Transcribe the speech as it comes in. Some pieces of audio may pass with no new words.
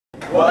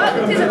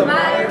Welcome to the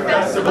Meijer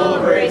Festival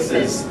of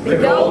Races, the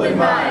Golden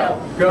Mile.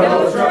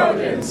 Go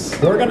Trojans!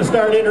 We're going to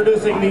start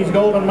introducing these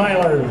Golden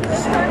Milers.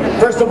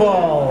 First of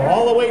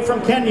all the way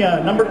from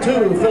Kenya, number 2,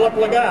 Philip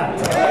Lagat.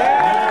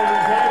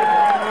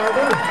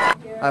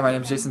 Hi, my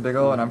name is Jason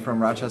Bigelow and I'm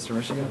from Rochester,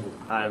 Michigan.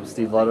 Hi, I'm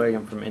Steve Ludwig.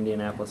 I'm from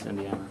Indianapolis,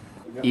 Indiana.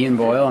 Ian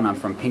Boyle and I'm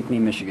from Pinckney,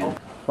 Michigan.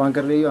 Juan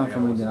Carrillo, I'm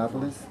from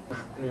Indianapolis.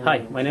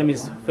 Hi, my name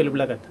is Philip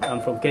Lagat.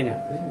 I'm from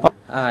Kenya.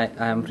 Hi,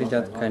 I am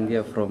Richard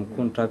Kandia from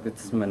Coon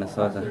Rapids,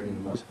 Minnesota.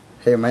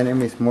 Hey, my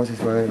name is Moses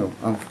Guerrero.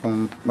 I'm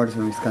from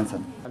Madison,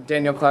 Wisconsin. I'm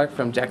Daniel Clark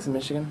from Jackson,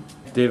 Michigan.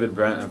 David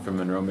Brent, I'm from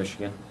Monroe,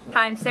 Michigan.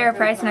 Hi, I'm Sarah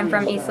Price and I'm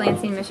from East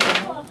Lansing,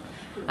 Michigan.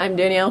 I'm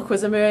Danielle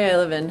Quisenberry. I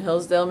live in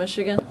Hillsdale,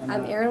 Michigan.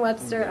 I'm Erin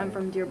Webster. I'm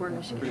from Dearborn,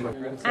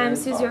 Michigan. I'm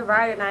Susie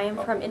Rivard and I am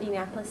from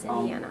Indianapolis,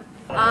 Indiana.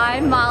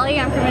 I'm Molly.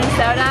 I'm from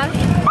Minnesota.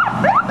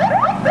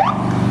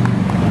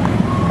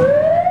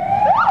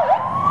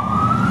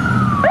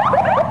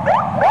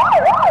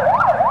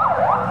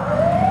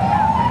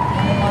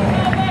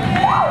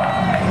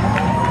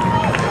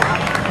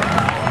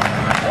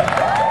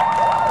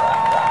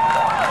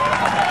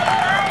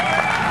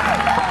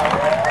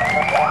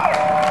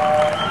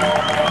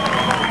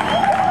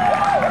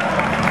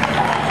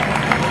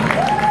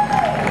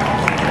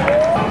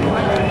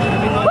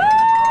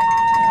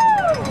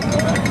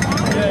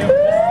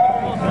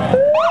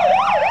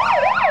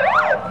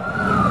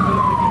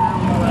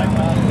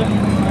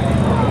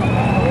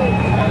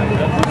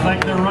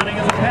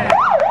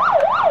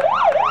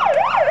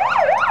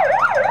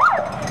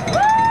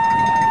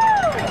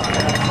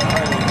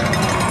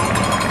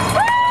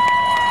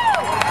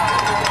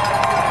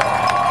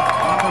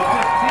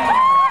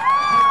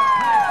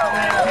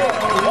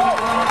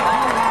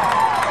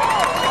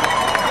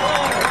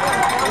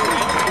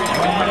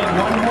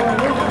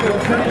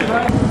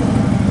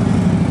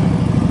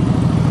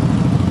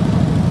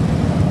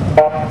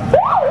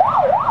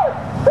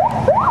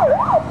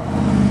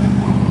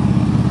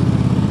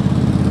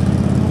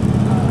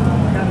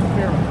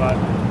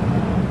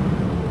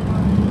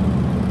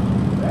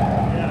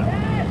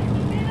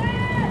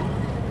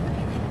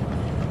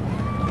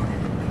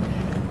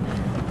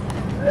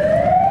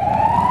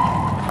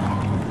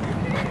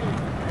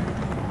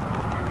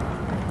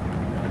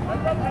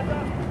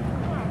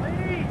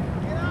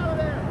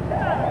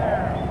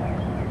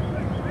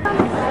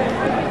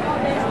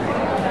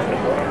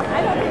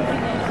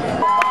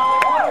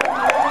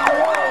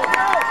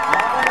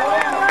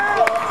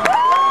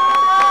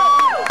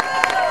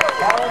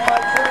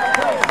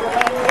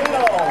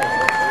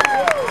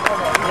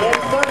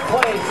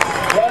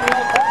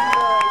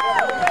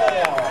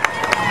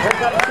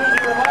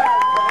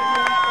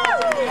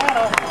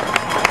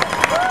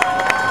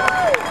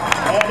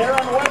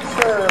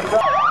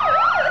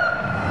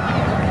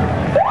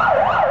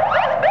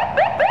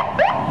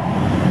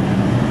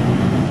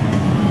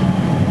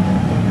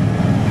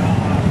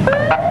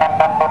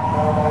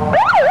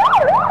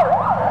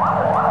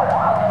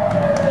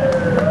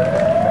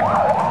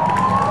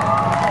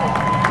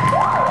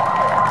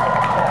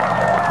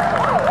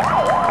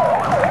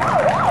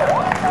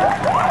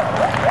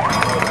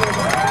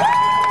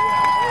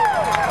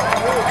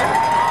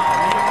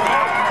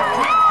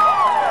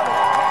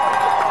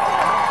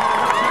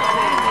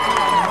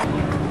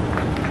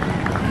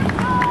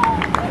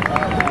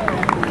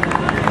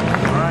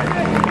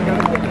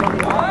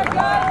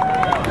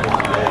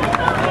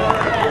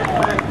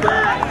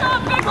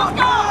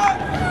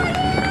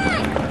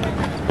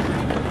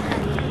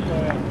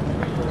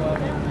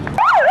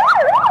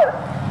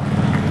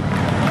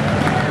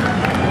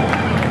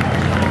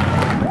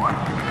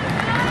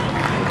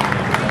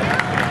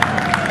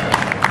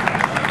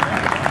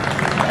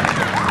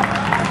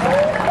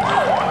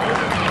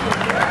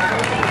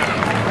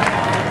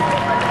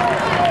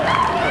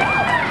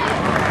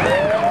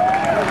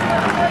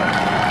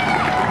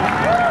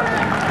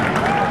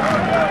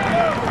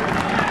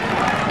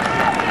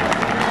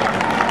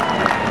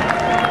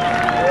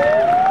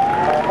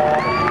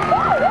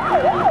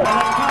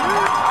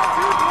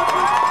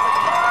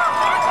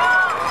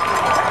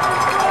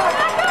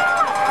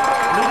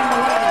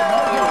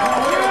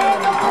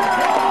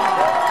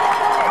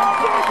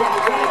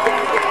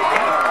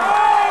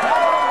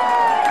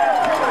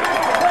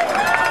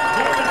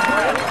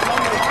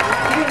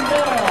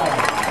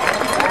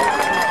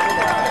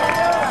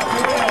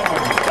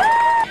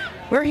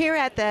 We're here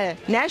at the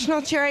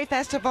National Cherry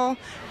Festival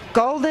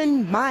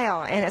Golden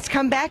Mile, and it's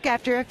come back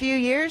after a few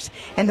years,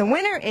 and the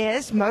winner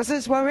is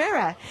Moses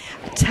Guerrero.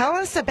 Tell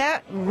us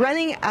about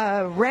running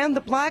around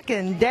the block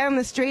and down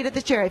the street at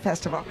the Cherry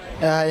Festival.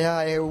 Yeah,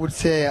 I would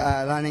say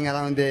running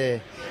around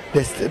the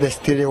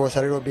street was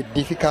a little bit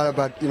difficult,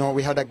 but you know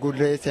we had a good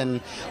race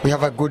and we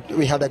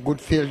had a good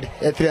field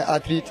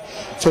athlete,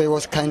 so it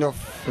was kind of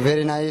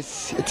very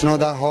nice. It's not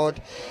that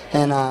hot,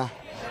 and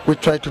we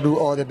tried to do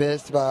all the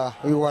best, but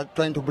we were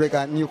trying to break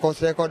a new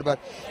course record, but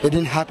it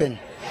didn't happen.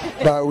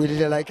 But we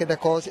really like it, the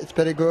course. It's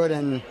very good,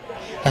 and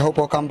I hope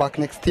I'll come back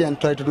next year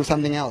and try to do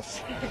something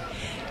else.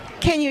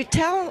 Can you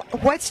tell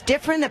what's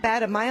different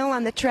about a mile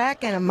on the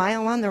track and a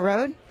mile on the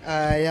road?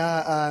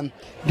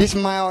 This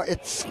mile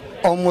it's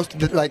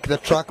almost like the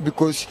track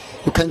because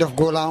you kind of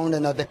go around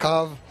and at the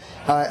curve,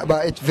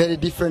 but it's very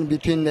different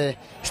between the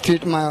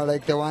street mile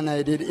like the one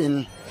I did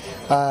in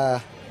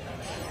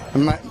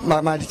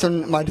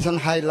Madison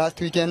High last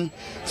weekend.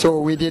 So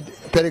we did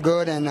very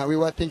good, and we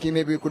were thinking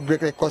maybe we could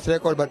break the course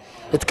record, but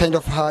it's kind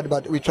of hard,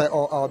 but we try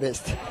all our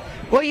best.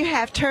 Well, you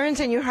have turns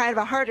and you have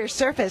a harder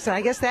surface, and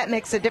I guess that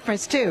makes a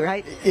difference too,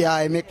 right? Yeah,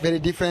 I make very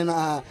different.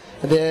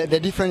 The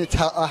difference is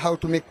how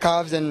to make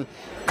curves and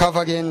curve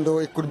again, though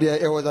it was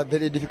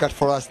very difficult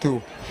for us too.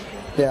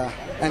 Yeah.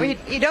 Well,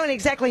 you don't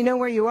exactly know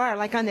where you are,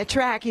 like on the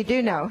track, you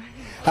do know.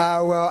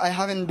 Well, I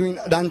haven't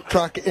done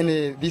track in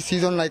this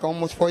season, like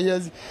almost 4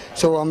 years,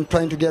 so I'm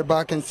trying to get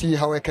back and see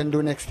how I can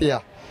do next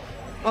year.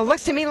 Well, it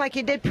looks to me like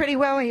you did pretty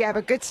well and you have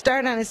a good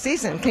start on the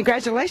season.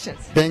 Congratulations.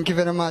 Thank you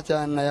very much,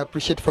 and I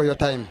appreciate for your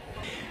time.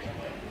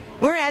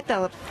 We're at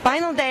the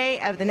final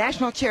day of the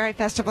National Cherry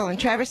Festival in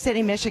Traverse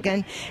City,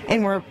 Michigan,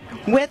 and we're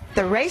with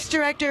the race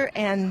director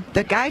and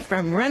the guy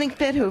from Running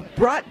Fit who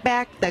brought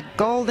back the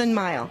Golden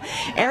Mile.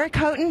 Eric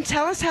Houghton,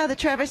 tell us how the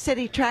Traverse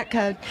City Track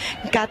Club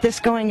got this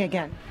going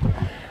again.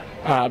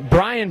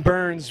 Brian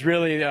Burns,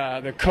 really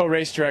the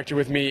co-race director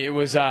with me, it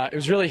was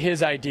really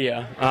his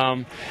idea.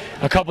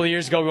 A couple of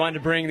years ago we wanted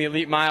to bring the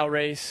Elite Mile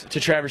race to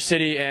Traverse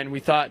City, and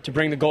we thought to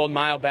bring the Gold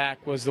Mile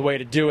back was the way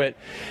to do it.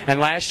 And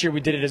last year we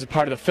did it as a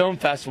part of the film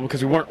festival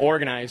because we weren't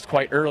organized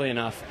quite early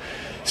enough.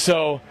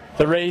 So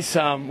the race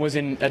was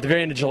at the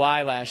very end of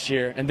July last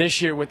year, and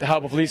this year with the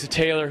help of Lisa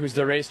Taylor, who's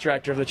the race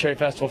director of the Cherry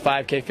Festival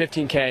 5K,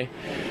 15K,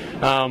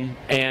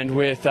 and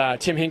with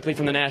Tim Hinckley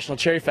from the National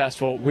Cherry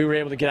Festival, we were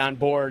able to get on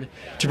board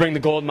to bring the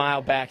Gold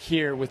Mile back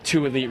here with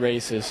 2 elite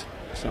races.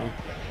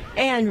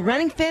 And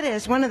Running Fit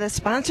is one of the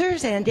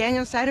sponsors, and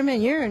Daniel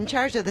Seiderman, you're in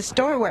charge of the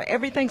store where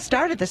everything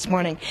started this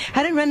morning.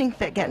 How did Running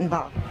Fit get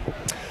involved?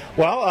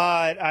 Well,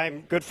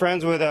 I'm good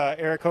friends with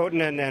Eric Houghton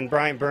and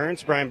Brian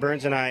Burns. Brian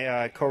Burns and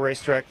I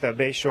co-race direct the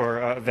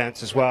Bayshore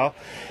events as well,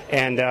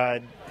 and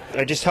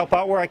I just help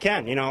out where I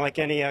can, you know, like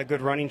any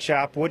good running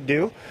shop would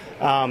do.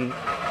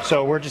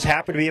 So we're just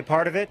happy to be a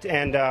part of it,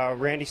 and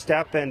Randy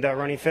Stepp and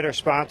Running Fit are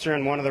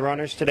sponsoring one of the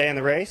runners today in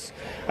the race.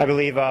 I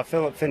believe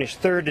Philip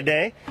finished 3rd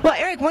today. Well,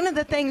 Eric, one of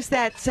the things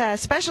that's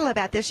special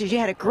about this is you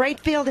had a great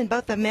field in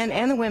both the men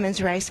and the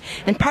women's race,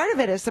 and part of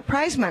it is the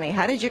prize money.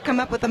 How did you come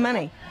up with the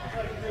money?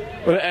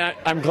 Well,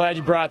 I'm glad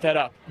you brought that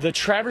up. The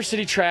Traverse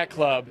City Track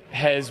Club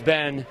has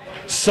been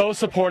so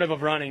supportive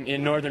of running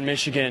in northern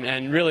Michigan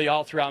and really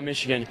all throughout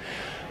Michigan.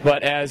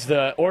 But as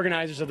the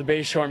organizers of the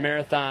Bayshore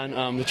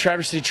Marathon, the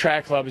Traverse City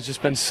Track Club has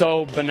just been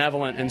so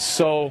benevolent and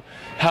so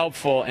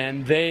helpful,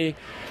 and they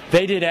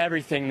did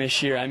everything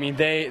this year. I mean,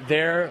 they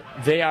are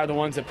the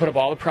ones that put up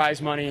all the prize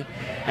money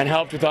and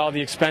helped with all the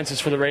expenses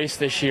for the race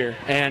this year.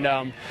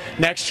 And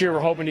next year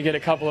we're hoping to get a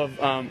couple of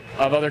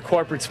other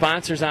corporate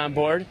sponsors on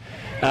board.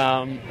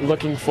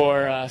 Looking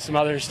for some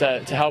others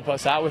to help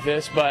us out with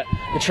this, but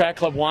the track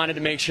club wanted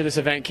to make sure this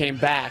event came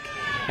back,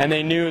 and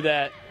they knew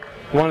that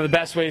one of the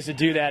best ways to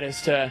do that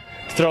is to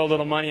throw a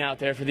little money out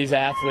there for these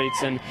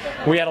athletes. And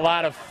we had a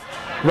lot of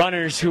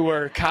runners who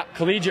were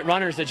collegiate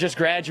runners that just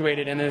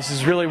graduated, and this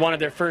is really one of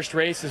their first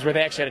races where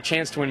they actually had a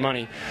chance to win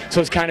money.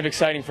 So it's kind of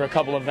exciting for a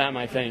couple of them,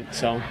 I think.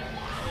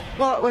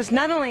 Well, it was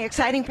not only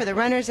exciting for the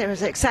runners, it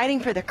was exciting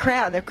for the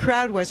crowd. The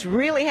crowd was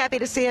really happy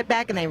to see it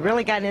back, and they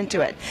really got into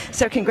it.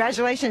 So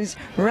congratulations,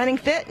 Running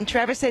Fit and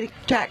Traverse City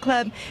Track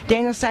Club,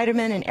 Daniel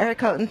Seiderman and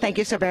Eric Houghton. Thank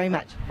you so very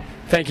much.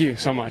 Thank you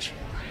so much.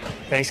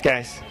 Thanks,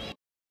 guys.